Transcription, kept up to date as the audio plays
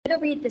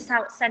read this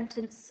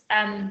sentence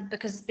out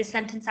because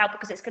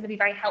it's going to be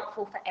very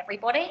helpful for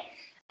everybody.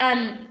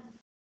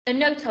 A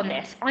note on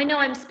this. I know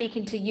I'm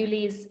speaking to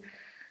Ulli's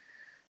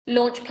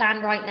launch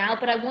plan right now,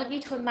 but I want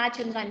you to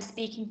imagine that I'm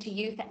speaking to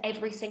you for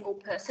every single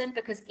person,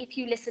 because if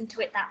you listen to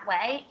it that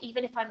way,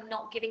 even if I'm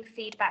not giving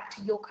feedback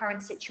to your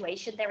current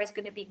situation, there is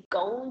going to be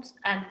gold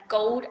and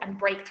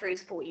breakthroughs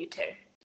for you too.